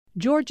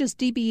Georgia's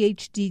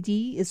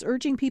DBHDD is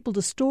urging people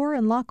to store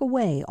and lock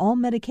away all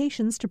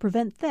medications to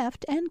prevent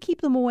theft and keep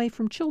them away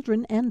from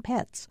children and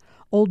pets.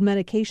 Old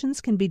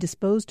medications can be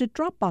disposed at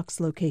Dropbox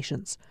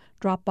locations.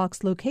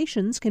 Dropbox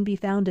locations can be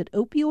found at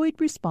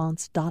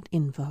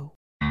opioidresponse.info.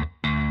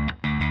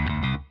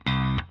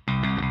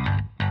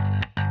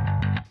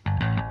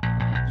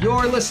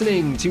 You're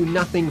listening to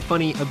Nothing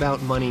Funny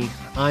About Money.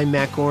 I'm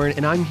Matt Goren,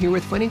 and I'm here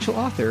with financial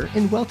author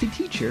and wealthy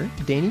teacher,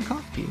 Danny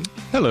Kofke.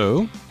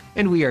 Hello.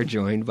 And we are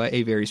joined by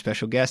a very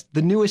special guest,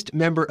 the newest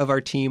member of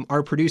our team,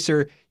 our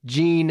producer,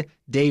 Jeanne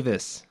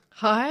Davis.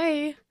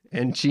 Hi.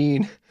 And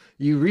Jeanne,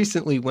 you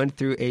recently went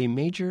through a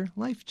major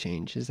life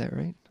change, is that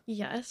right?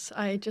 Yes,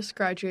 I just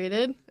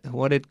graduated.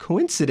 What a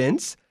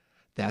coincidence.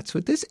 That's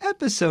what this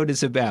episode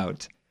is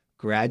about.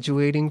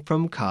 Graduating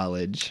from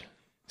college.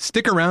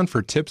 Stick around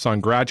for tips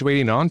on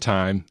graduating on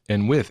time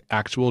and with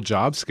actual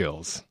job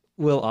skills.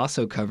 We'll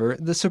also cover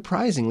the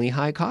surprisingly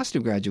high cost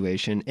of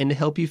graduation and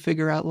help you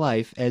figure out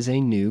life as a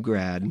new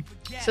grad.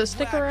 So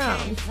stick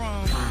around.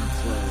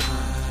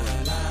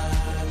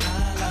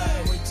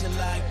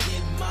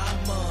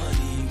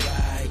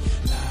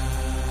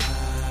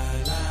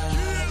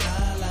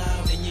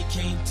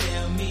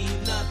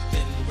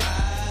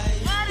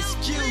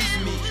 Excuse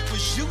me,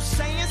 was you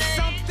saying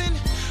something?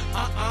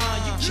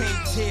 You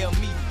can't tell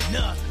me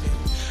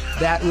nothing.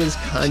 That was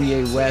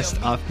Kanye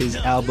West off his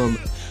album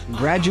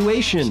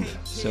Graduation.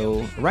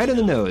 So right on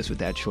the nose with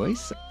that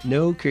choice.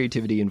 No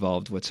creativity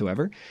involved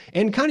whatsoever.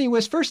 And Kanye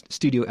West's first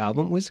studio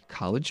album was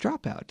College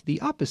Dropout, the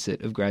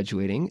opposite of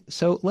graduating.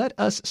 So let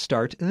us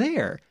start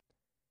there.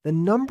 The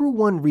number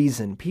one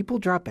reason people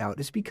drop out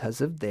is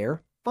because of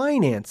their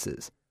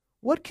finances.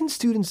 What can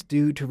students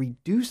do to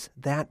reduce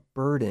that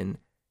burden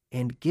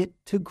and get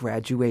to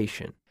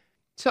graduation?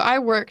 So I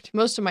worked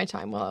most of my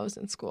time while I was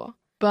in school.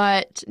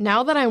 But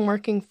now that I'm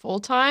working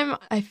full-time,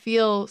 I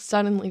feel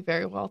suddenly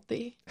very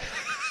wealthy.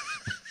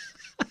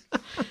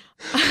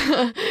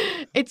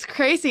 It's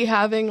crazy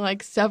having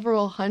like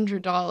several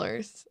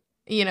 $100s,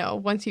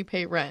 once you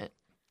pay rent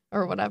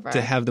or whatever. To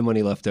have the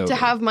money left over. To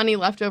have money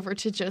left over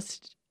to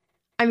just,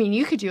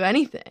 you could do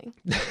anything.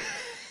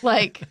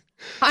 Like,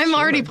 I'm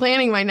already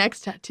planning my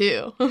next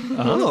tattoo.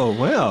 Oh,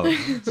 well.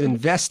 It's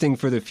investing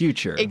for the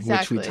future,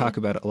 exactly. Which we talk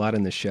about a lot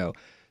in the show.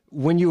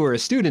 When you were a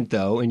student,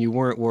 though, and you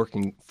weren't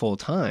working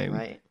full-time,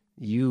 right,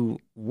 you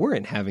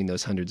weren't having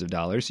those hundreds of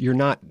dollars. You're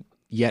not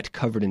yet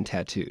covered in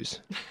tattoos,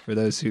 for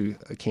those who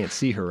can't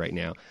see her right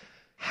now.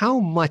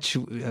 How much,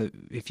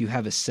 if you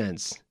have a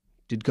sense,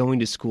 did going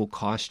to school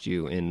cost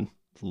you in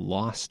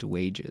lost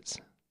wages?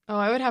 Oh,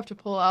 I would have to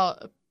pull out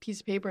a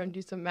piece of paper and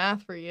do some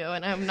math for you,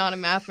 and I'm not a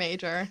math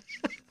major.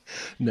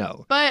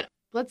 No. But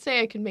let's say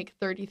I could make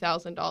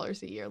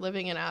 $30,000 a year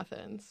living in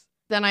Athens.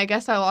 Then I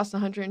guess I lost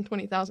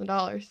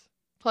 $120,000.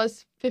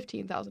 Plus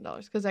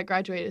 $15,000 because I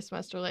graduated a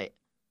semester late.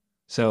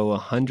 So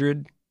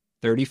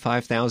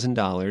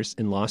 $135,000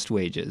 in lost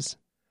wages,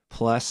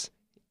 plus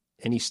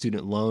any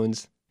student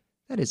loans.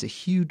 That is a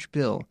huge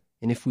bill.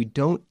 And if we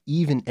don't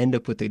even end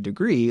up with a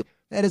degree,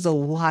 that is a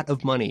lot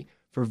of money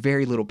for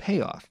very little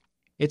payoff.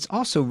 It's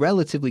also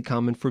relatively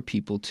common for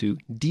people to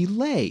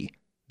delay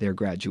their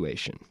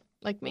graduation.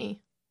 Like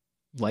me.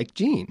 Like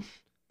Jeanne.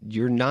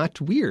 You're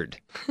not weird.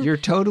 You're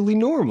totally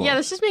normal. Yeah,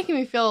 this is making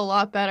me feel a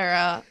lot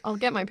better. I'll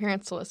get my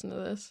parents to listen to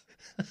this.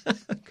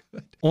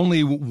 Good.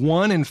 Only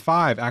 1 in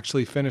 5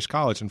 actually finish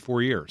college in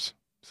 4 years.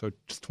 So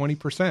just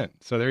 20%.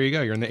 So there you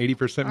go. You're in the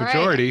 80%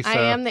 majority. Right. So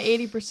I am the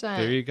 80%.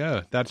 There you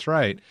go. That's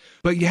right.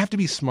 But you have to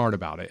be smart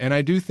about it. And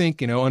I do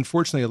think,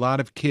 unfortunately, a lot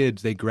of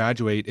kids, they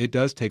graduate. It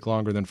does take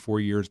longer than 4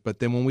 years. But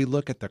then when we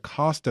look at the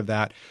cost of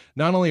that,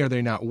 not only are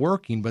they not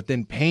working, but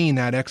then paying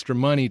that extra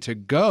money to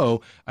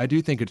go, I do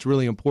think it's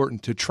really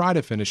important to try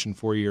to finish in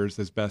 4 years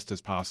as best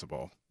as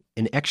possible.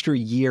 An extra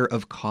year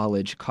of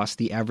college costs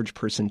the average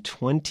person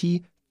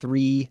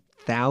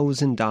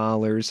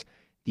 $23,000.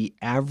 The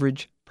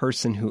average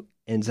person who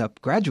ends up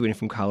graduating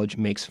from college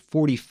makes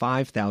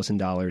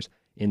 $45,000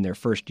 in their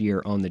first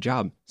year on the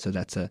job. So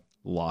that's a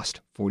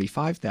lost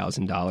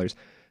 $45,000.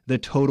 The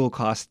total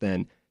cost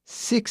then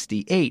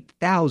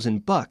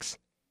 $68,000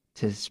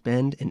 to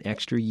spend an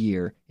extra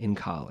year in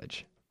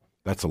college.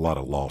 That's a lot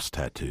of lost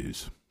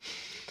tattoos.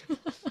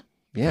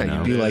 Yeah,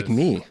 you'd be like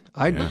me.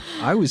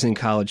 I was in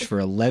college for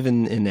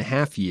 11 and a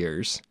half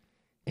years,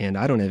 and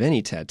I don't have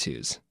any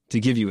tattoos, to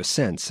give you a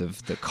sense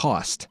of the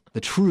cost,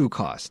 the true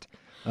cost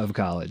of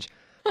college.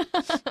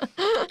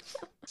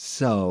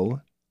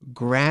 So,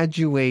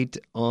 graduate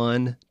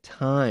on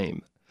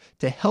time.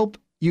 To help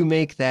you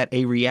make that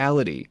a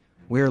reality,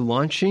 we're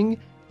launching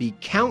the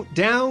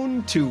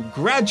Countdown to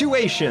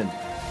Graduation.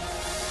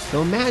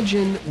 So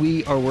imagine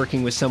we are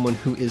working with someone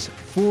who is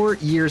 4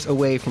 years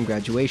away from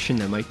graduation.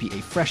 That might be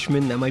a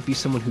freshman. That might be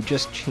someone who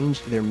just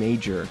changed their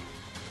major.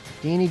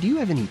 Danny, do you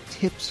have any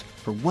tips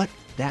for what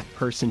that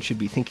person should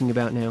be thinking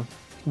about now?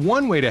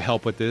 One way to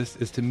help with this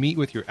is to meet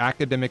with your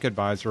academic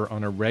advisor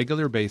on a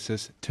regular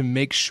basis to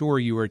make sure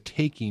you are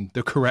taking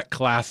the correct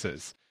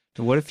classes.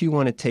 So what if you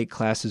want to take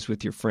classes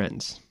with your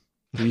friends?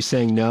 Are you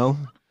saying no?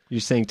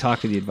 You're saying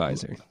talk to the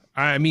advisor.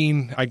 I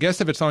mean, I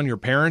guess if it's on your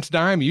parents'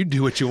 dime, you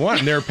do what you want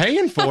and they're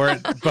paying for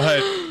it.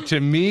 But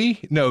to me,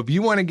 no, if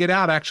you want to get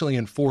out actually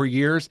in 4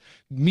 years,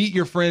 meet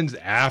your friends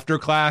after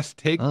class,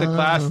 take the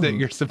class that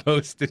you're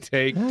supposed to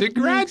take to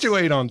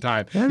graduate on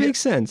time. That makes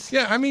sense.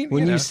 Yeah, I mean,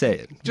 when you say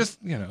it.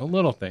 Just,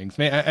 little things.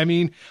 I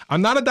mean,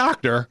 I'm not a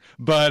doctor,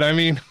 but I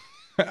mean,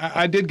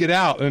 I did get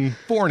out in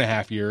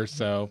 4.5 years.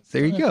 So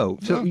there you go.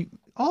 So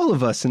all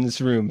of us in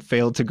this room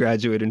failed to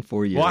graduate in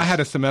 4 years. Well, I had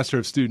a semester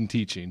of student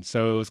teaching,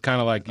 so it was kind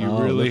of like you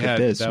really look had at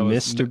this, that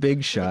Mr.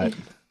 Big Shot.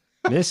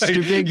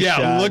 Mr. Big Shot.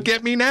 Yeah, look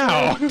at me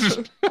now.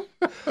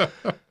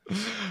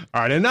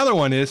 All right, another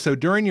one is, so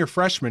during your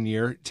freshman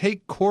year,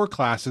 take core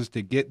classes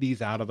to get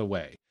these out of the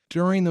way.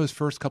 During those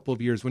first couple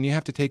of years, when you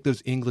have to take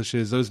those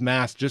Englishes, those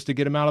maths, just to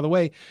get them out of the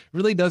way, it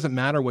really doesn't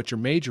matter what your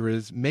major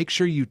is. Make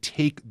sure you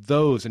take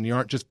those and you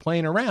aren't just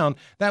playing around.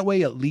 That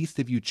way, at least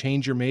if you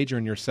change your major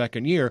in your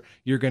second year,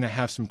 you're going to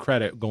have some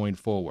credit going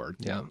forward.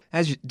 Yeah.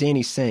 As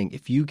Danny's saying,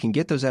 if you can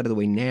get those out of the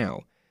way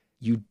now,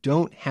 you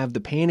don't have the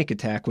panic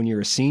attack when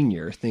you're a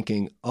senior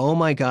thinking, oh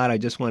my God, I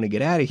just want to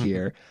get out of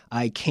here.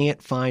 I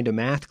can't find a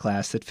math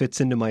class that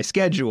fits into my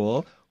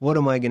schedule. What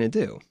am I going to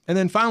do? And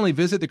then finally,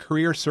 visit the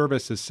Career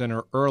Services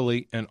Center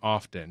early and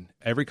often.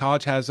 Every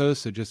college has those,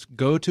 so just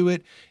go to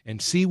it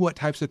and see what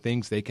types of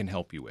things they can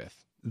help you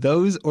with.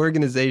 Those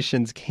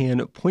organizations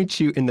can point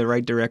you in the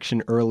right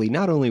direction early,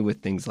 not only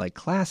with things like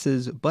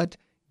classes, but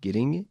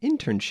getting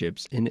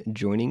internships and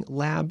joining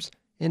labs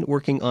and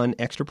working on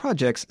extra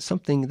projects,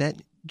 something that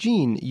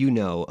Jeanne, you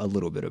know a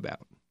little bit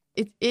about.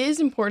 It is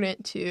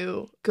important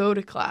to go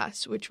to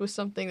class, which was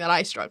something that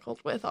I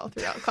struggled with all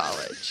throughout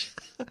college.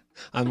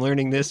 I'm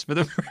learning this for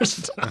the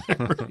first time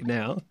right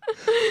now.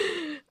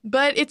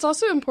 But it's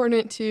also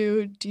important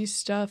to do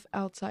stuff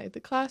outside the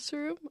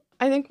classroom.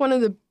 I think one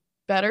of the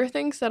better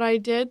things that I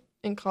did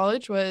in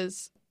college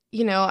was,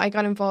 I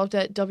got involved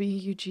at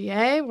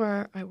WUGA,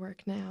 where I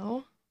work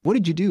now. What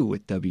did you do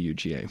with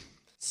WUGA?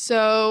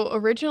 So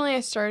originally I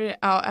started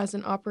out as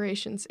an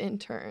operations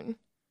intern.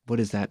 What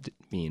does that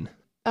mean?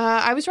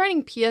 I was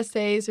writing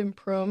PSAs and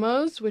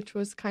promos, which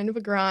was kind of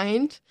a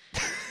grind.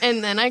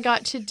 And then I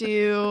got to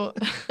do...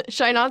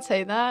 Should I not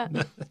say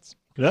that?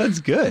 That's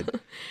good.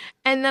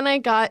 And then I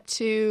got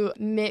to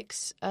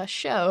mix a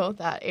show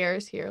that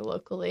airs here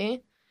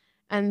locally.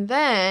 And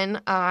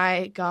then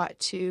I got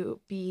to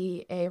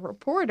be a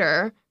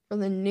reporter for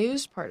the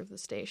news part of the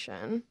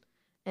station.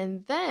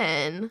 And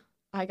then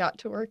I got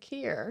to work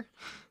here.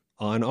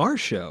 On our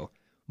show.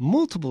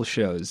 Multiple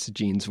shows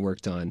Jeanne's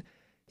worked on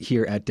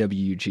here at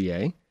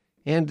WUGA.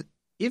 And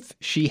if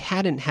she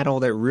hadn't had all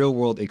that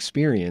real-world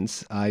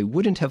experience, I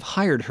wouldn't have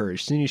hired her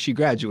as soon as she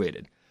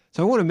graduated.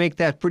 So I want to make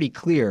that pretty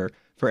clear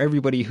for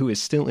everybody who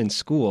is still in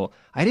school.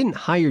 I didn't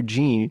hire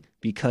Jeanne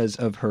because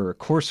of her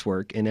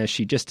coursework, and as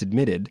she just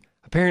admitted,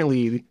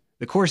 apparently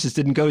the courses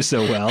didn't go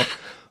so well.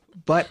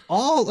 But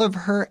all of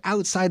her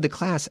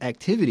outside-the-class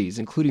activities,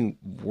 including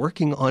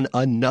working on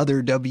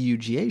another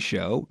WGA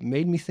show,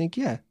 made me think,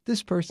 yeah,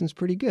 this person's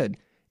pretty good.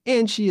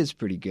 And she is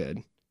pretty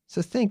good.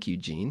 So thank you,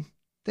 Jeanne.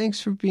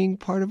 Thanks for being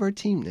part of our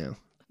team now.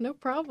 No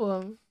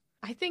problem.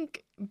 I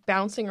think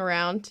bouncing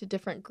around to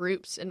different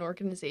groups and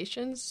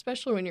organizations,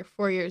 especially when you're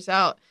 4 years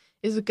out,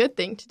 is a good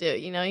thing to do.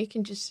 You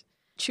can just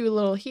chew a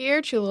little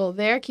here, chew a little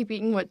there, keep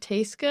eating what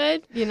tastes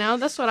good.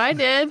 That's what I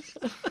did.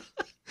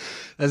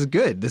 That's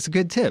good. That's a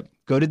good tip.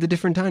 Go to the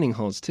different dining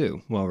halls,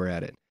 too, while we're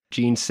at it.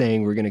 Jeanne's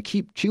saying we're going to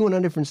keep chewing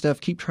on different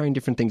stuff, keep trying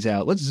different things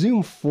out. Let's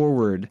zoom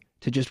forward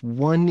to just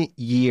 1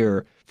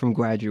 year from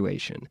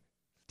graduation.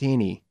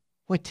 Danny,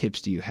 what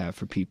tips do you have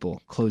for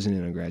people closing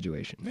in on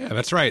graduation? Yeah,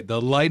 that's right. The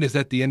light is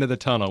at the end of the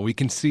tunnel. We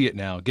can see it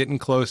now, getting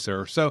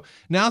closer. So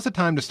now's the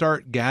time to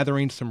start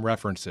gathering some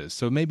references.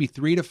 So maybe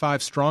 3 to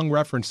 5 strong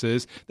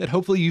references that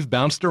hopefully you've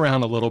bounced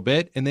around a little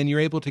bit, and then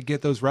you're able to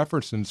get those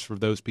references for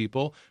those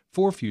people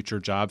for future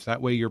jobs.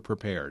 That way you're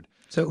prepared.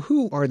 So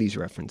who are these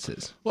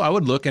references? Well, I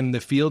would look in the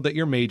field that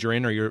you're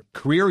majoring or your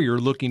career you're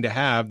looking to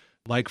have.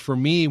 Like for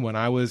me, when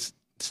I was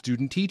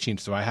student teaching.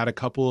 So I had a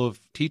couple of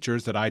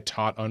teachers that I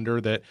taught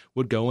under that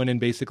would go in and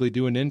basically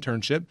do an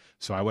internship.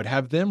 So I would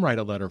have them write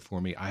a letter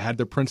for me. I had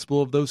the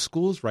principal of those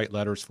schools write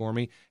letters for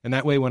me. And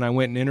that way, when I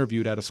went and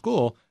interviewed at a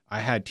school, I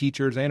had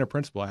teachers and a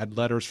principal. I had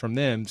letters from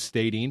them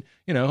stating,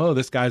 oh,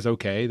 this guy's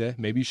okay, that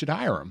maybe you should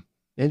hire him.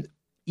 And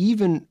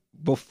even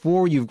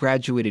before you've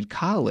graduated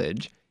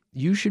college,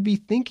 you should be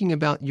thinking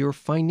about your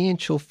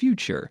financial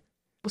future.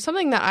 Well,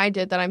 something that I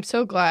did that I'm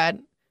so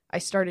glad I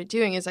started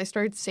doing is I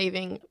started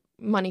saving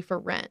money for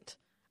rent.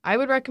 I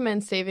would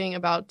recommend saving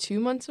about 2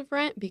 months of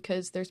rent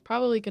because there's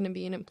probably going to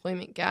be an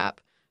employment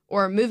gap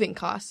or moving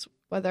costs,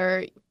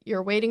 whether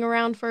you're waiting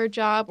around for a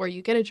job or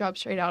you get a job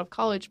straight out of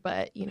college,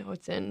 but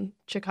it's in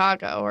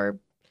Chicago or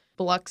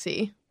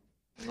Biloxi.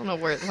 I don't know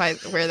where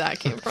that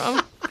came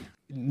from.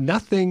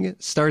 Nothing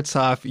starts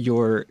off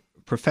your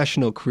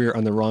professional career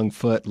on the wrong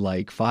foot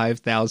like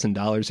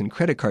 $5,000 in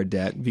credit card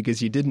debt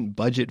because you didn't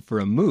budget for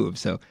a move.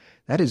 So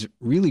that is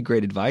really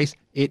great advice.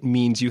 It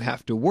means you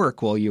have to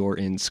work while you're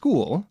in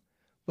school.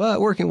 But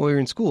working while you're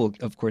in school,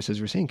 of course, as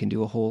we're saying, can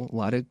do a whole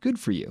lot of good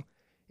for you.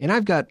 And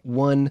I've got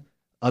one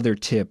other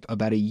tip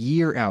about a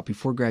year out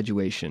before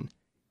graduation.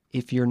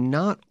 If you're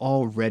not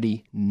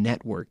already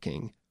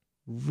networking,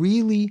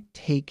 really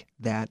take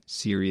that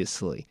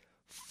seriously.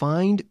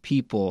 Find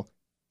people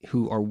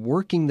who are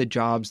working the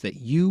jobs that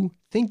you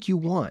think you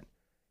want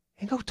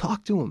and go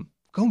talk to them.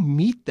 Go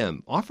meet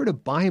them. Offer to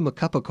buy them a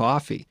cup of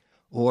coffee,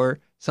 or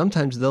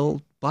sometimes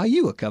they'll buy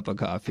you a cup of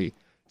coffee.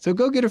 So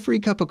go get a free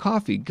cup of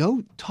coffee.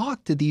 Go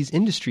talk to these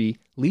industry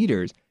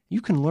leaders.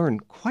 You can learn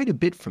quite a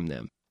bit from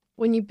them.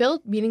 When you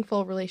build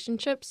meaningful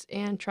relationships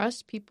and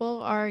trust,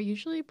 people are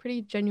usually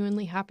pretty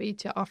genuinely happy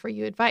to offer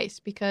you advice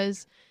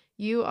because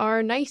you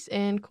are nice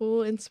and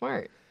cool and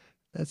smart.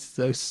 That's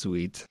so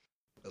sweet.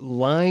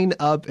 Line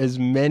up as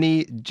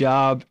many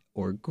job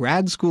or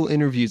grad school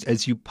interviews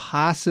as you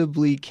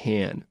possibly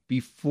can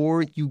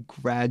before you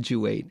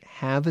graduate.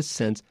 Have a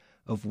sense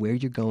of where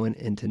you're going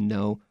and to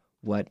know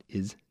what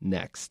is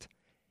next.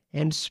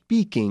 And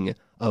speaking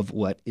of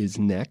what is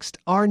next,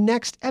 our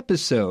next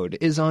episode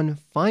is on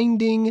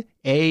finding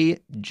a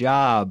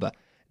job.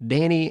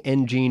 Danny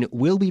and Jeanne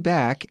will be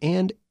back,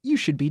 and you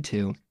should be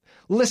too.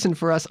 Listen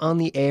for us on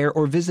the air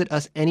or visit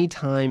us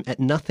anytime at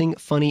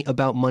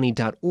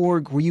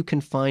nothingfunnyaboutmoney.org, where you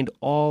can find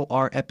all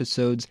our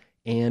episodes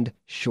and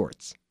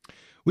shorts.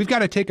 We've got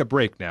to take a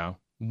break now.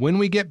 When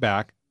we get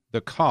back,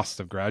 the cost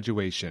of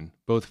graduation,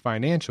 both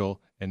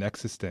financial and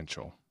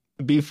existential.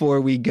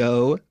 Before we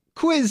go,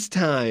 quiz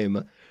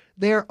time.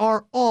 There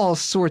are all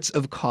sorts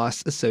of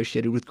costs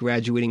associated with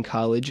graduating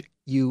college.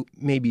 You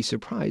may be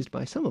surprised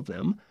by some of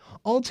them.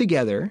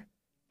 Altogether,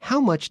 how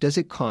much does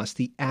it cost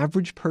the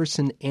average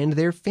person and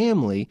their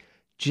family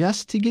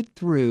just to get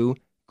through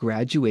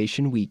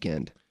graduation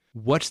weekend?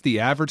 What's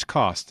the average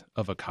cost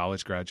of a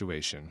college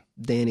graduation?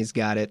 Danny's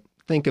got it.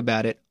 Think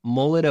about it.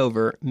 Mull it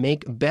over.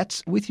 Make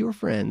bets with your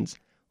friends.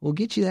 We'll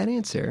get you that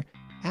answer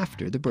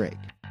after the break.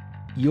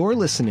 You're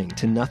listening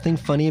to Nothing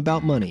Funny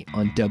About Money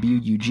on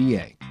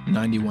WUGA.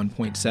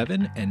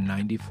 91.7 and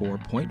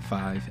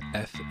 94.5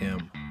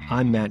 FM.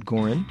 I'm Matt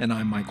Goren. And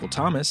I'm Michael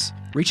Thomas.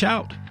 Reach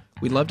out.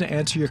 We'd love to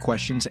answer your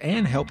questions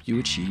and help you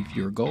achieve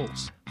your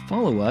goals.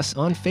 Follow us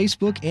on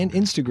Facebook and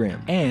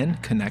Instagram.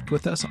 And connect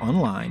with us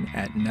online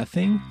at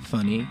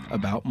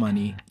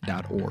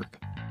nothingfunnyaboutmoney.org.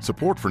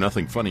 Support for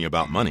Nothing Funny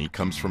About Money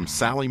comes from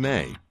Sallie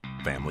Mae.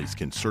 Families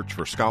can search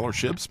for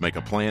scholarships, make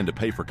a plan to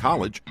pay for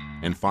college,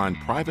 and find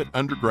private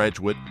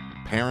undergraduate,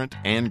 parent,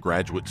 and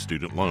graduate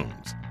student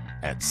loans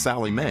at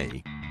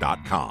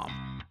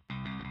salliemae.com.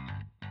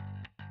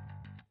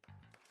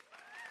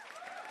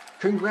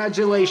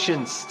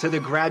 Congratulations to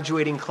the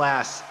graduating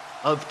class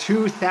of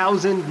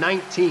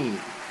 2019.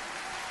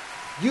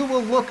 You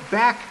will look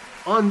back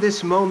on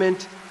this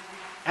moment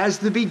as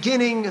the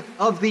beginning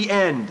of the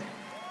end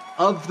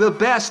of the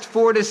best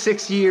 4 to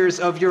 6 years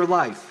of your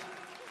life.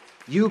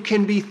 You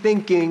can be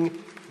thinking,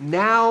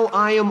 now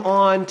I am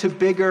on to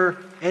bigger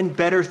and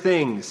better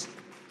things.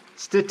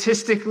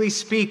 Statistically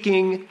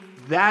speaking,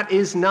 that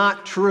is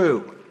not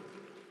true.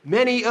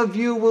 Many of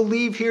you will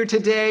leave here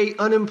today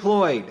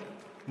unemployed.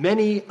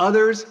 Many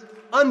others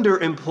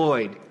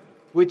underemployed,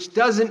 which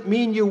doesn't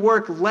mean you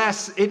work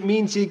less. It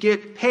means you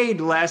get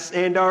paid less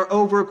and are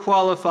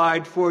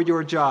overqualified for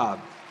your job.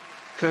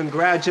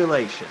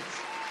 Congratulations.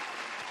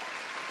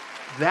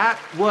 That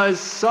was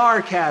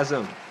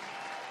sarcasm.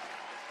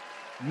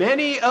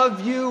 Many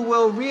of you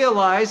will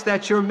realize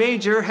that your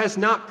major has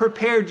not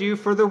prepared you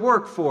for the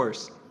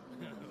workforce.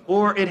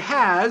 Or it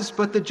has,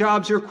 but the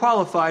jobs you're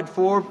qualified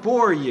for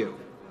bore you.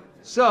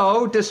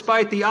 So,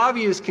 despite the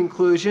obvious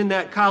conclusion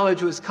that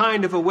college was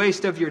kind of a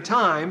waste of your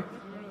time,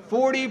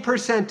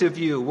 40% of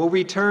you will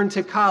return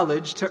to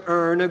college to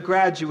earn a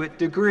graduate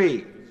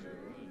degree.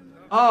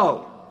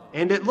 Oh,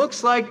 and it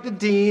looks like the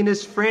dean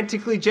is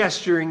frantically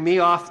gesturing me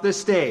off the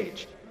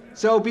stage.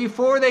 So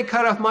before they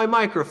cut off my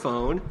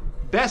microphone,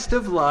 best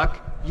of luck,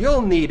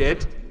 you'll need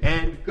it,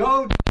 and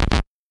go...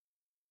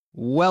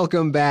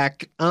 Welcome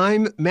back.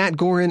 I'm Matt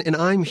Goren, and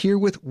I'm here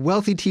with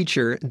wealthy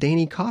teacher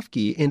Danny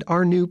Kofke and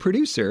our new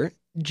producer,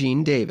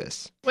 Jeanne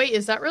Davis. Wait,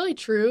 is that really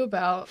true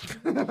about...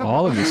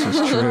 All of this was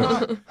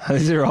true.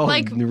 These are all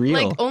real.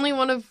 Like only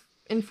one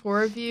in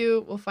 4 of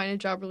you will find a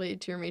job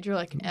related to your major,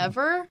 like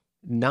ever?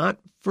 Not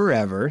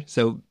forever.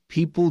 So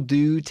people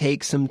do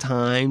take some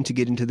time to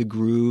get into the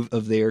groove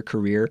of their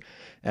career,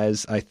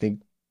 as I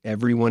think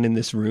everyone in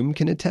this room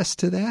can attest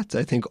to that.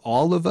 I think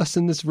all of us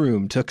in this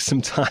room took some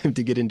time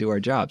to get into our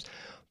jobs.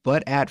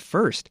 But at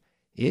first,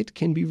 it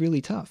can be really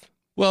tough.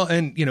 Well,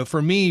 and,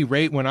 for me,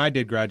 right when I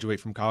did graduate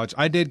from college,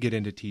 I did get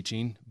into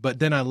teaching, but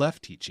then I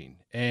left teaching.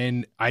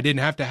 And I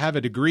didn't have to have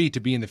a degree to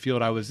be in the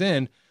field I was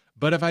in.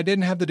 But if I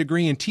didn't have the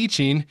degree in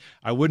teaching,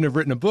 I wouldn't have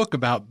written a book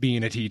about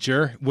being a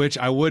teacher, which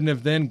I wouldn't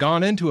have then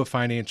gone into a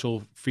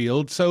financial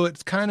field. So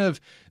it's kind of,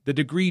 the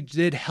degree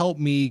did help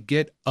me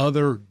get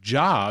other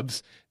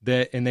jobs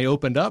and they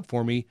opened up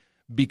for me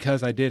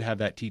because I did have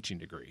that teaching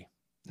degree.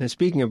 Now,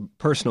 speaking of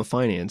personal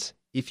finance,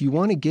 if you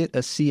want to get a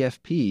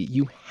CFP,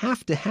 you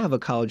have to have a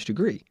college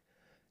degree.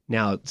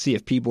 Now,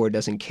 CFP board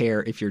doesn't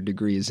care if your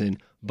degree is in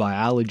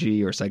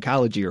biology or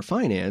psychology or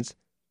finance,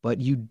 but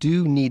you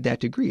do need that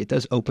degree. It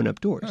does open up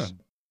doors. Huh.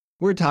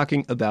 We're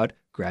talking about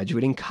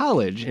graduating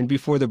college, and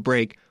before the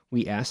break,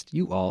 we asked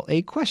you all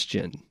a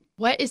question.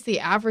 What is the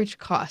average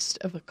cost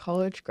of a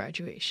college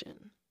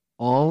graduation?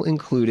 All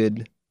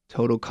included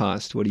total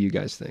cost. What do you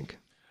guys think?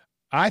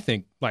 I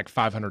think like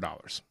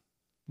 $500.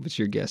 What's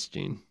your guess,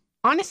 Jeanne?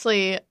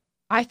 Honestly,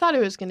 I thought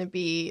it was going to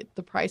be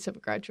the price of a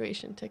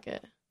graduation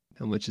ticket.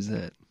 How much is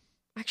that?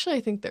 Actually,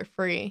 I think they're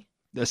free.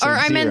 That's Or a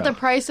I meant zero. the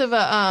price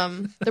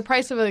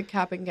of a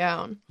cap and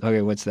gown.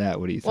 Okay, what's that?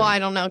 What do you think? Well, I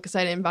don't know because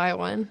I didn't buy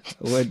one.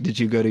 What did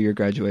you go to your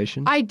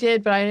graduation? I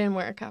did, but I didn't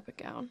wear a cap and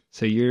gown.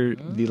 So you're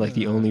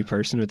the only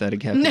person without a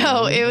cap and No,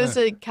 gown? it was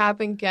a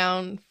cap and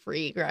gown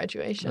free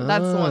graduation.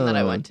 That's the one that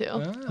I went to.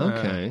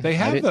 Okay. They I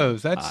have didn't-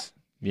 those. That's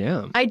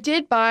Yeah. I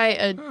did buy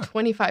a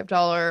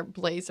 $25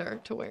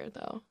 blazer to wear,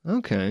 though.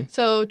 Okay.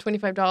 So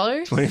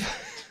 $25?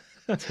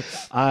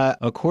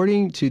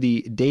 According to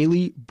the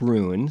Daily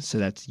Bruin, so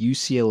that's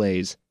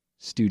UCLA's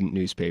student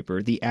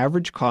newspaper, the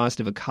average cost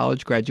of a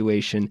college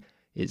graduation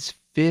is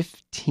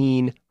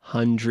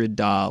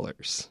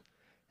 $1,500.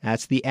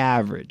 That's the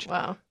average.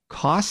 Wow.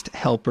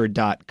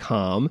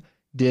 CostHelper.com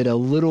did a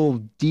little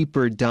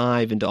deeper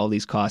dive into all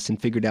these costs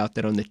and figured out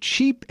that on the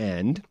cheap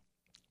end,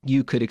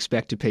 you could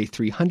expect to pay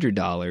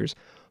 $300,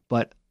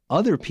 but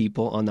other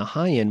people on the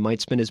high end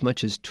might spend as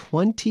much as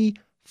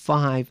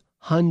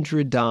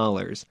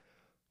 $2,500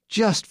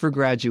 just for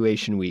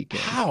graduation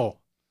weekend. how?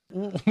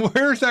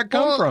 Where's that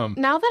come from?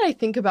 Now that I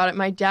think about it,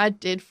 my dad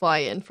did fly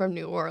in from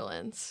New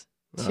Orleans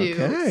to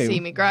Okay. see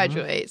me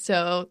graduate.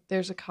 So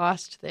there's a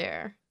cost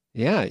there.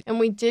 Yeah, And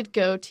we did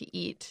go to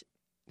eat.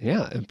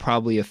 yeah, and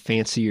probably a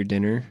fancier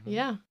dinner.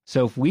 Yeah.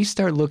 So if we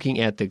start looking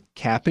at the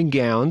cap and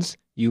gowns,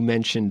 you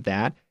mentioned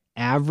that,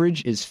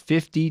 average is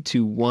 $50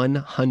 to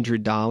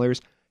 $100.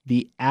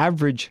 The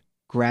average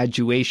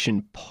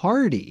graduation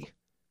party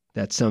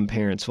that some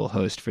parents will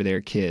host for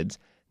their kids,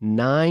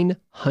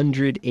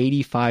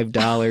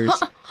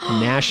 $985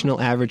 national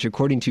average,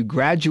 according to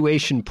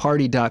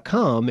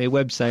graduationparty.com, a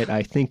website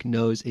I think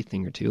knows a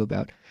thing or two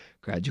about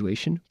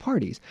graduation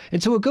parties.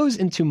 And so it goes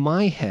into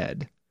my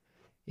head,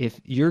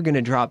 if you're going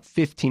to drop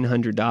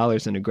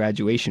 $1,500 on a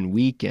graduation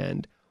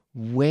weekend,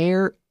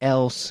 where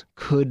else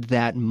could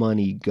that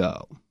money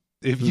go?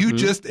 If you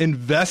just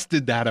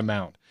invested that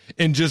amount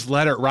and just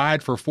let it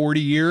ride for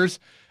 40 years,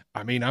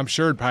 I mean, I'm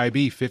sure it'd probably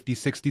be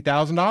 $50,000,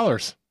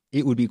 $60,000.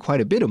 It would be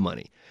quite a bit of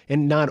money.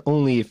 And not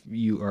only if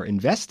you are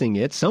investing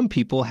it, some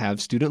people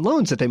have student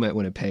loans that they might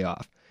want to pay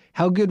off.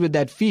 How good would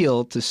that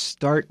feel to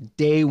start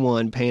day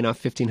one paying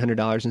off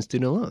 $1,500 in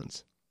student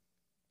loans?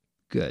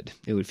 Good.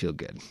 It would feel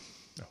good.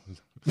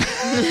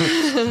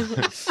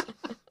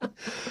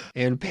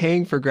 And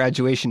paying for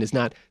graduation is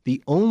not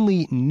the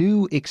only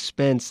new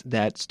expense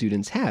that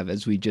students have.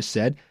 As we just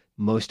said,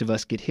 most of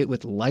us get hit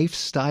with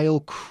lifestyle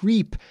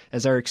creep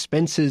as our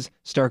expenses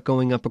start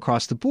going up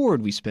across the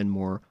board. We spend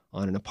more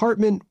on an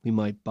apartment. We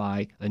might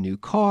buy a new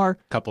car,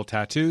 Couple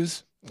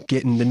tattoos.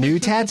 getting the new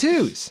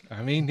tattoos.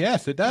 I mean,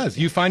 yes, it does.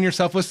 You find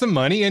yourself with some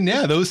money, and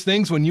yeah, those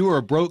things when you were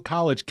a broke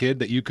college kid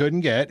that you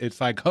couldn't get,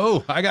 it's like,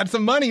 oh, I got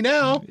some money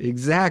now.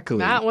 Exactly.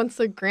 Matt, once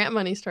the grant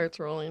money starts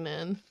rolling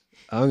in.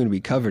 I'm going to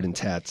be covered in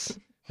tats.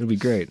 It'll be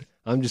great.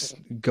 I'm just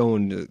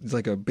going to, it's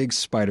like a big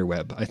spider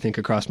web, I think,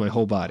 across my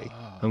whole body.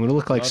 I'm going to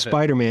look like love it.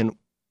 Spider-Man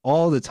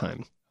all the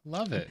time.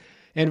 Love it.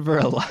 And for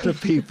a lot of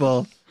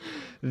people,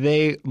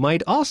 they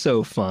might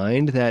also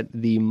find that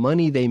the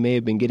money they may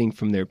have been getting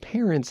from their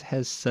parents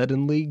has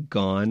suddenly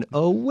gone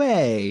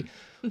away.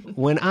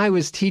 When I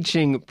was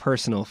teaching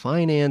personal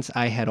finance,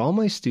 I had all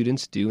my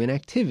students do an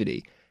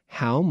activity.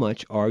 How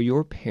much are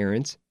your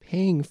parents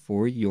paying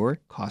for your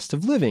cost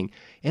of living?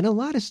 And a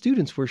lot of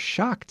students were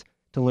shocked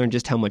to learn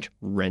just how much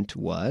rent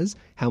was,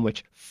 how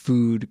much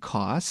food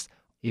costs.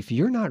 If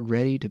you're not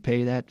ready to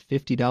pay that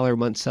 $50 a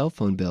month cell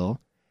phone bill,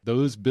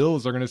 Those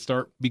bills are going to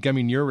start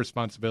becoming your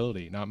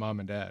responsibility, not mom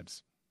and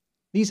dad's.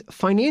 these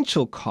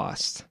financial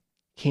costs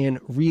can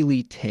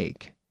really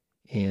take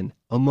an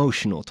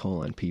emotional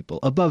toll on people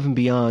above and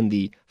beyond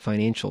the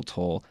financial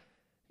toll.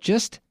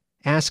 Just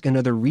ask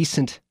another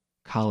recent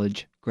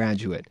college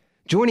graduate.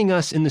 Joining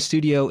us in the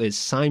studio is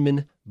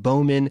Simon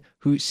Bowman,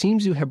 who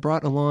seems to have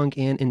brought along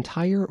an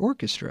entire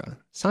orchestra.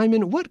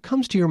 Simon, what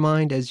comes to your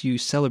mind as you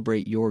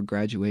celebrate your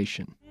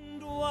graduation?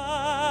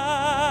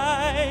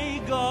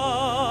 Why,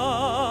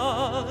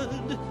 God,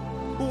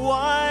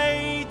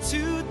 why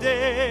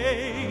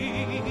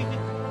today?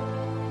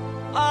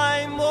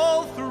 I'm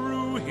all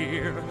through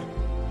here,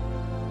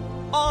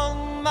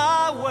 on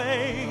my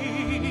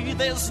way.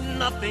 There's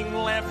nothing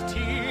left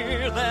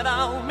here that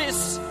I'll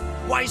miss.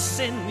 Why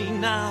send me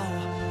now,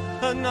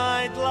 a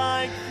night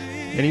like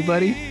this?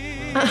 Anybody?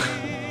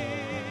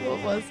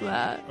 What was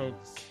that?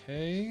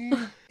 Okay.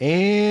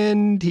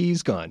 And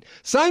he's gone.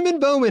 Simon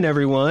Bowman,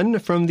 everyone,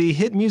 from the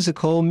hit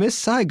musical Miss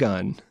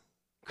Saigon.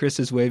 Chris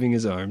is waving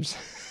his arms.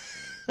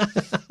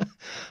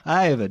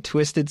 I have a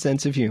twisted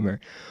sense of humor.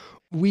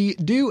 We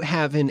do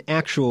have an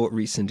actual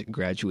recent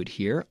graduate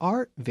here,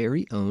 our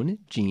very own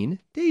Jeanne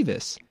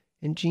Davis.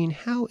 And Jeanne,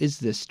 how is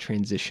this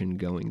transition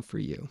going for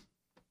you?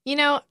 You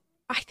know,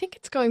 I think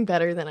it's going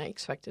better than I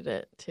expected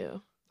it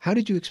to. How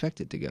did you expect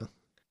it to go?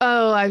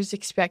 Oh, I was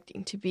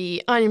expecting to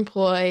be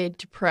unemployed,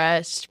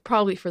 depressed,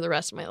 probably for the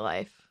rest of my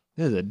life.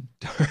 This is a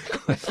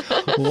dark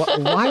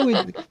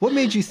one. What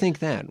made you think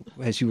that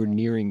as you were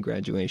nearing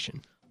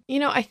graduation?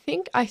 I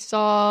think I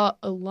saw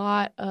a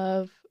lot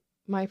of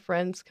my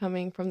friends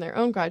coming from their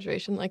own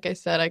graduation. Like I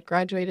said, I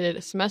graduated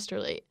a semester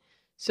late.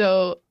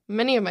 So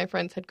many of my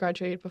friends had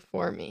graduated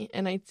before me,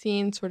 and I'd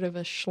seen sort of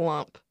a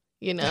schlump,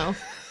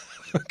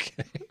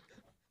 Okay.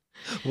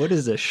 What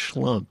is a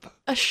schlump?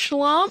 A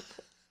schlump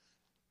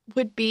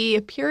would be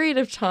a period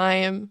of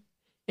time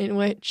in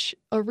which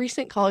a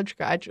recent college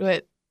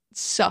graduate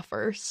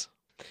suffers.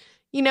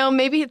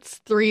 Maybe it's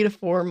 3 to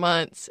 4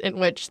 months in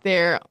which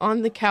they're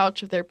on the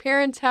couch of their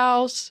parents'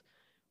 house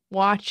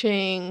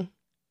watching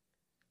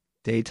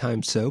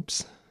daytime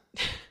soaps.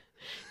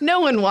 No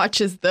one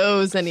watches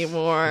those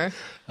anymore.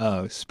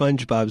 Oh,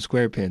 SpongeBob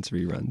SquarePants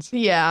reruns.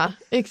 Yeah,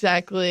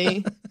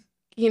 exactly.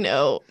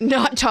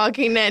 Not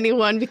talking to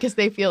anyone because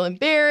they feel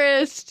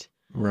embarrassed.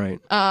 Right.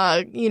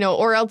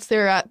 Or else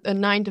they're at a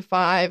 9 to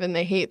 5 and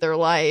they hate their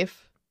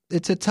life.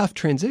 It's a tough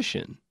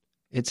transition.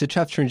 It's a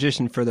tough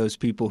transition for those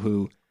people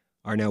who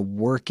are now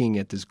working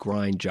at this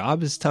grind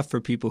job. It's tough for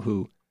people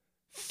who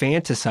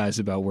fantasize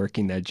about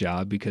working that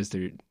job because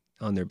they're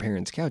on their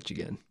parents' couch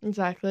again.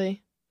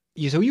 Exactly.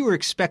 So you were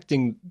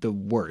expecting the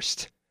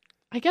worst.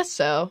 I guess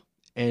so.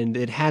 And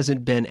it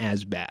hasn't been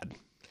as bad.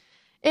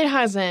 It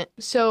hasn't.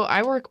 So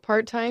I work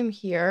part-time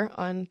here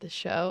on the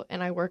show,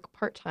 and I work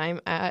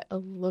part-time at a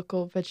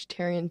local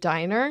vegetarian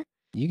diner.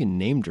 You can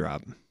name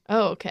drop.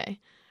 Oh, okay.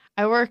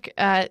 I work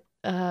at,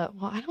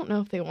 I don't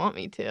know if they want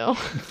me to.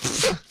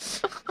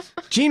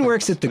 Jeanne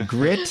works at The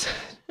Grit.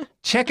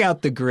 Check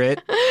out The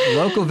Grit,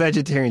 local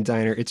vegetarian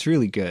diner. It's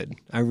really good.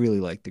 I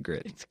really like The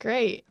Grit. It's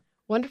great.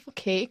 Wonderful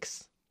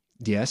cakes.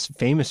 Yes,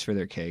 famous for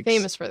their cakes.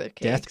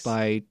 Death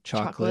by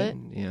chocolate.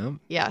 Yeah.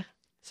 Yeah.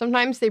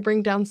 Sometimes they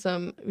bring down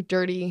some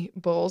dirty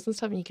bowls and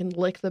stuff, and you can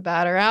lick the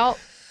batter out.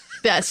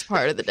 Best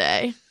part of the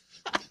day.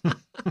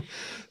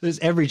 There's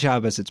every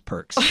job has its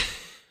perks.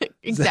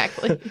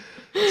 Exactly.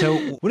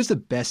 So what is the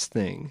best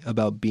thing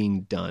about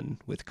being done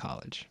with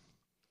college?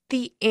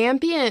 The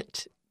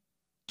ambient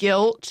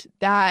guilt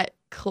that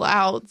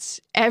clouds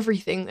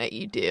everything that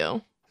you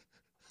do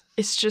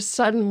is just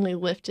suddenly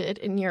lifted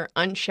and you're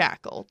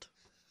unshackled.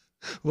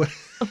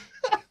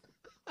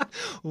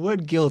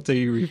 What guilt are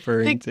you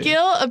referring to? The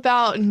guilt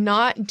about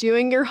not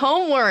doing your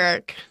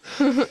homework.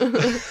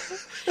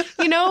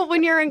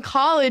 When you're in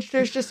college,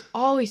 there's just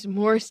always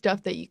more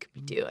stuff that you could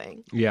be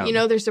doing. Yeah.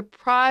 There's a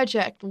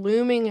project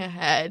looming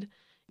ahead.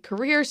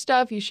 Career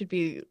stuff, you should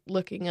be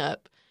looking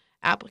up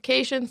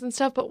applications and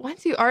stuff. But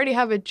once you already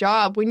have a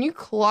job, when you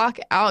clock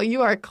out,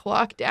 you are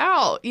clocked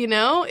out.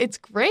 It's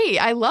great.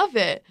 I love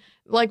it.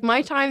 Like,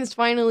 my time is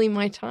finally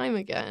my time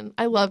again.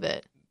 I love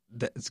it.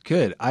 That's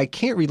good. I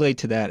can't relate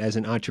to that as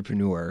an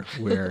entrepreneur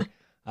where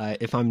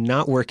if I'm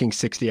not working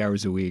 60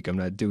 hours a week, I'm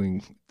not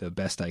doing the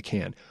best I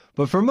can.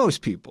 But for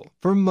most people,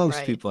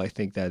 I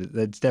think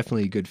that's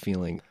definitely a good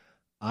feeling.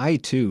 I,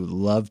 too,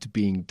 loved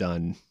being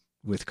done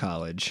with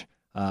college.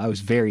 I was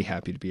very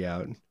happy to be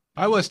out.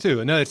 I was,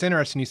 too. No, it's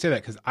interesting you say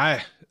that because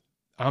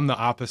I'm the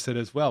opposite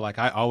as well. Like,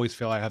 I always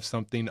feel I have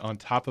something on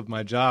top of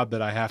my job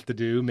that I have to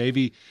do.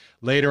 Maybe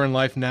later in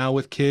life now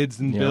with kids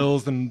and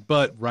bills,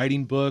 but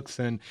writing books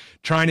and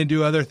trying to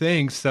do other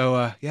things.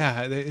 So,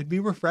 it'd be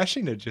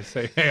refreshing to just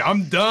say, hey,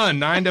 I'm done.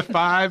 9 to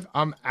 5,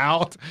 I'm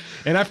out.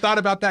 And I've thought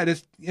about that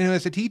as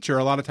a teacher.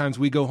 A lot of times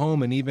we go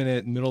home and even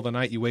at the middle of the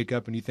night, you wake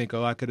up and you think,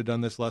 oh, I could have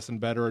done this lesson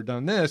better or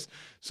done this.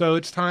 So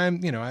it's time,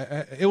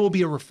 it will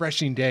be a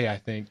refreshing day, I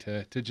think,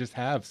 to just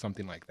have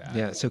something like that.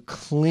 Yeah. So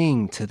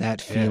cling to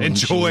that feeling.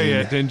 Enjoy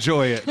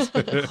it.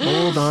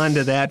 Hold on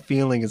to that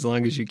feeling as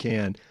long as you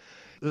can.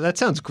 That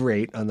sounds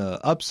great on the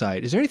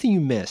upside. Is there anything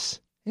you miss?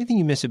 Anything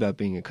you miss about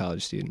being a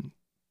college student?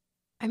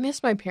 I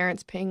miss my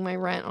parents paying my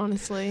rent,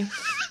 honestly.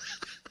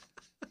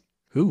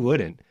 Who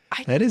wouldn't?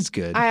 That is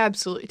good. I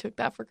absolutely took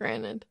that for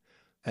granted.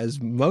 As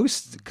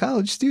most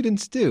college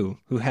students do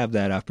who have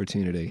that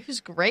opportunity. It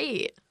was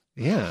great.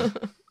 Yeah.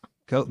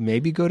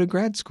 Maybe go to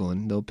grad school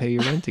and they'll pay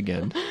your rent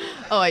again.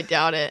 Oh, I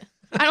doubt it.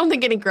 I don't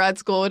think any grad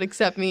school would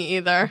accept me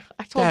either.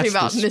 I told you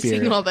about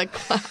missing all that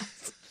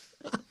class.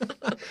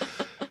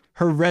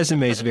 Her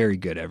resume is very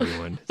good,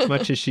 everyone, as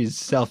much as she's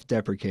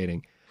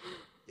self-deprecating.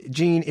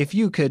 Jeanne, if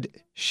you could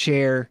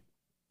share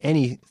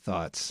any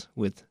thoughts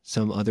with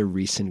some other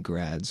recent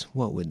grads,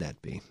 what would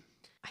that be?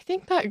 I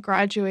think that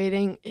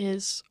graduating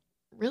is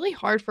really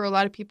hard for a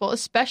lot of people,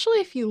 especially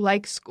if you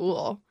like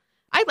school.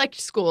 I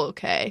liked school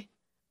okay,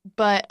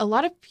 but a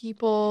lot of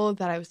people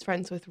that I was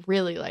friends with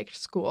really liked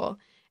school.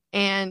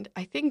 And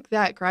I think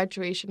that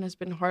graduation has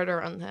been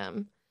harder on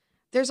them.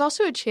 There's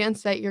also a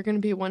chance that you're going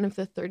to be one of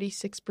the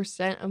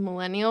 36% of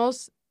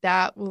millennials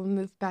that will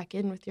move back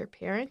in with your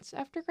parents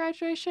after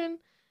graduation.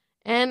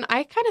 And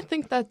I kind of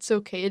think that's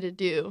okay to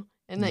do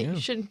and that you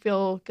shouldn't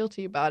feel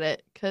guilty about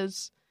it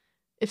because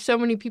if so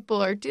many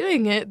people are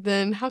doing it,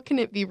 then how can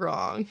it be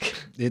wrong?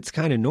 It's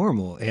kind of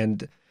normal.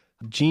 And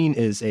Jeanne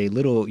is a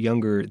little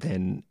younger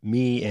than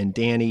me and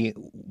Danny.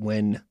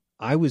 When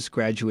I was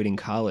graduating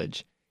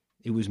college,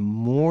 it was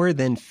more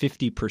than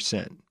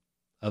 50%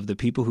 of the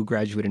people who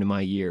graduated in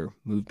my year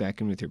moved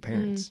back in with their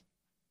parents.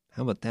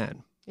 How about that?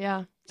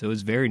 Yeah. So it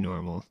was very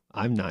normal.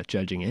 I'm not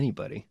judging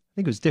anybody. I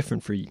think it was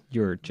different for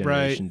your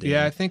generation. Right. Danny.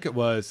 Yeah, I think it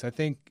was. I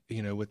think,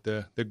 with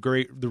the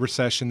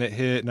recession that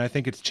hit, and I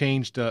think it's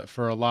changed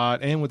for a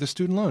lot. And with the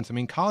student loans, I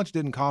mean, college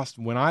didn't cost,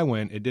 when I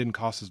went, it didn't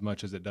cost as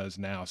much as it does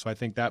now. So I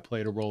think that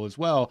played a role as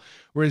well.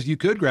 Whereas you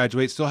could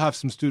graduate, still have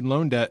some student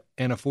loan debt,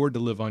 and afford to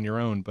live on your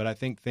own. But I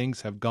think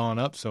things have gone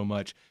up so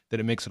much that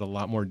it makes it a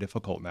lot more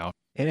difficult now.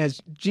 And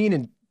as Jeanne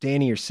and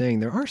Danny are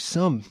saying, there are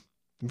some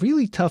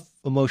really tough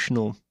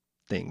emotional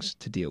things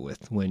to deal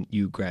with when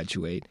you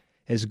graduate.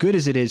 As good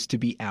as it is to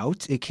be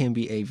out, it can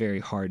be a very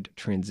hard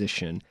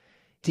transition.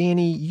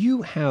 Danny,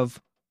 you have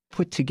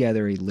put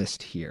together a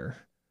list here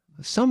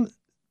of some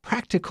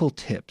practical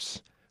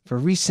tips for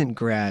recent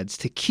grads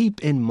to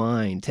keep in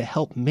mind to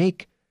help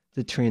make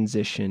the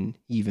transition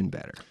even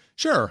better.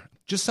 Sure.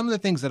 Just some of the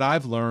things that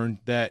I've learned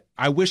that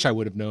I wish I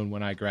would have known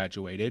when I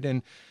graduated.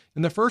 And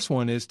the first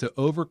one is to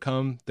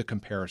overcome the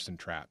comparison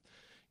trap.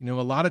 A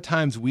lot of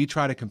times we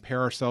try to compare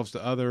ourselves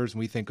to others and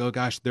we think, oh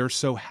gosh, they're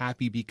so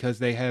happy because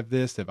they have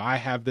this. If I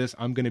have this,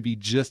 I'm going to be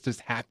just as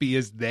happy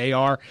as they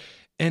are.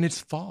 And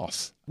it's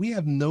false. We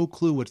have no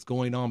clue what's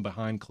going on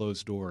behind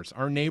closed doors.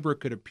 Our neighbor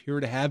could appear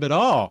to have it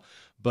all,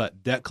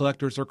 but debt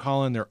collectors are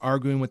calling, they're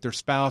arguing with their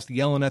spouse,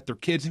 yelling at their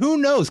kids. Who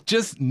knows?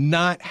 Just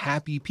not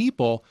happy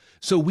people.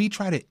 So we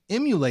try to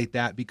emulate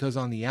that because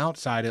on the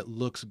outside it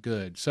looks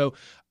good. So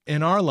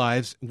in our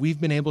lives,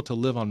 we've been able to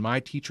live on my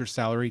teacher's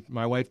salary.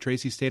 My wife,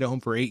 Tracy, stayed at home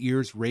for 8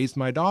 years, raised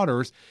my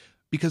daughters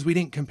because we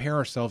didn't compare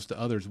ourselves to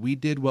others. We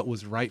did what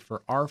was right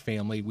for our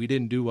family. We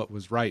didn't do what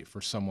was right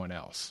for someone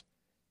else.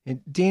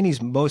 And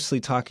Danny's mostly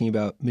talking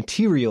about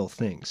material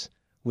things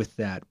with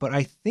that, but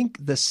I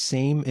think the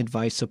same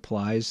advice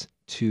applies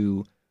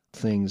to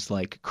things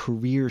like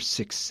career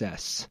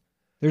success.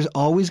 There's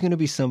always going to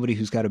be somebody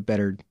who's got a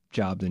better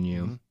job than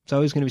you. Mm-hmm. It's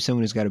always going to be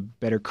someone who's got a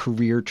better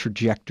career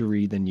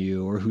trajectory than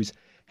you or who's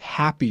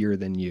happier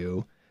than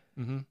you.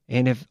 Mm-hmm.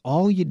 And if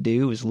all you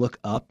do is look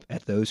up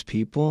at those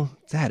people,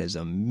 that is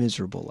a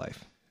miserable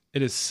life.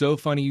 It is so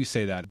funny you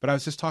say that. But I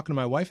was just talking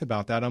to my wife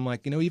about that. I'm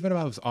like, even if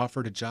I was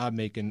offered a job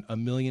making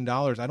 $1 million,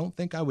 I don't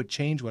think I would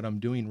change what I'm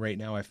doing right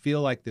now. I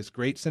feel like this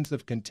great sense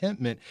of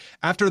contentment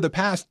after the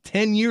past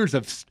 10 years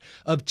of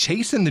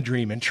chasing the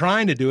dream and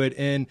trying to do it.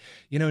 And,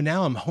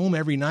 now I'm home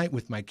every night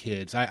with my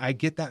kids. I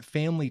get that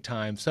family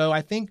time. So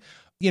I think,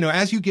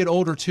 as you get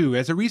older too,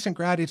 as a recent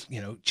grad, it's,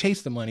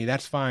 chase the money.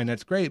 That's fine.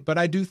 That's great. But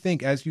I do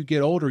think as you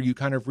get older, you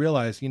kind of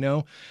realize,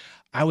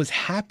 I was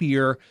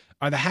happier.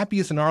 The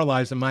happiest in our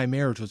lives in my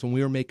marriage was when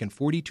we were making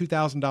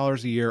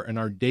 $42,000 a year and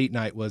our date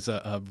night was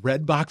a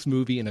Redbox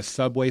movie and a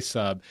Subway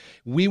sub.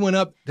 We went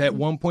up at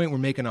one point, we're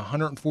making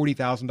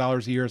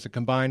 $140,000 a year as a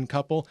combined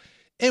couple.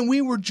 And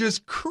we were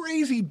just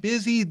crazy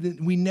busy.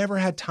 We never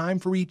had time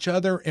for each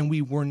other and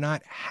we were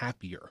not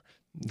happier.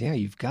 Yeah,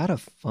 you've got to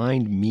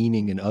find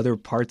meaning in other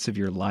parts of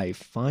your life.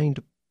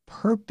 Find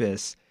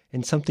purpose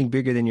in something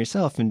bigger than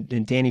yourself.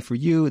 And Danny, for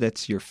you,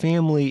 that's your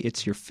family,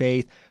 it's your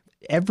faith.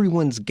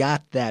 Everyone's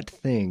got that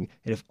thing.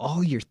 And if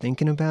all you're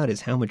thinking about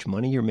is how much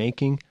money you're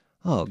making,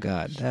 oh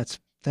God, that's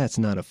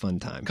not a fun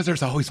time. Because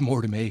there's always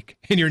more to make,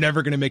 and you're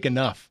never going to make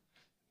enough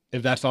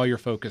if that's all you're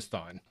focused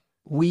on.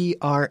 We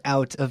are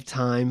out of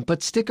time,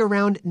 but stick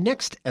around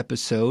next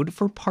episode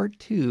for part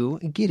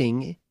 2,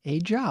 Getting a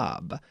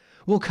Job.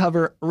 We'll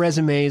cover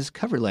resumes,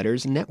 cover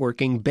letters,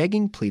 networking,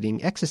 begging,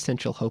 pleading,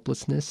 existential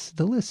hopelessness.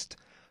 The list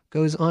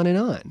goes on and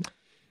on.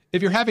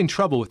 If you're having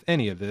trouble with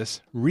any of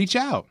this, reach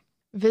out.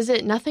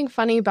 Visit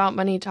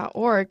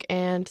nothingfunnyaboutmoney.org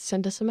and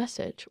send us a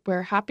message.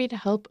 We're happy to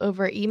help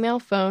over email,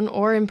 phone,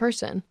 or in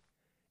person.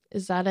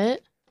 Is that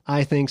it?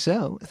 I think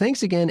so.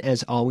 Thanks again,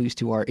 as always,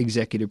 to our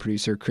executive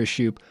producer, Chris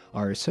Shoup,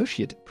 our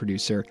associate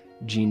producer,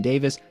 Jeanne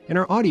Davis, and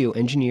our audio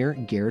engineer,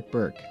 Garrett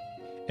Burke.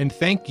 And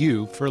thank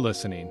you for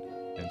listening.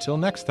 Until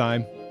next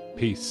time,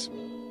 peace.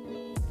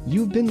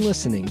 You've been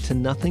listening to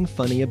Nothing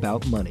Funny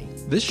About Money.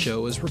 This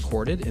show is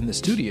recorded in the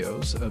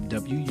studios of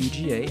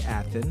WUGA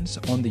Athens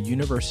on the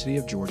University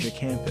of Georgia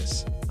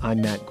campus.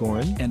 I'm Matt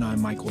Goren. And I'm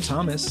Michael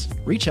Thomas.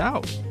 Reach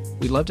out.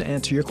 We'd love to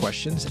answer your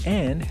questions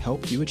and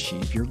help you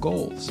achieve your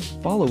goals.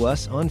 Follow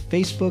us on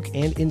Facebook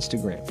and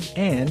Instagram.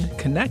 And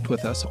connect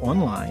with us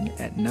online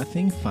at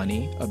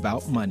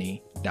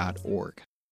nothingfunnyaboutmoney.org.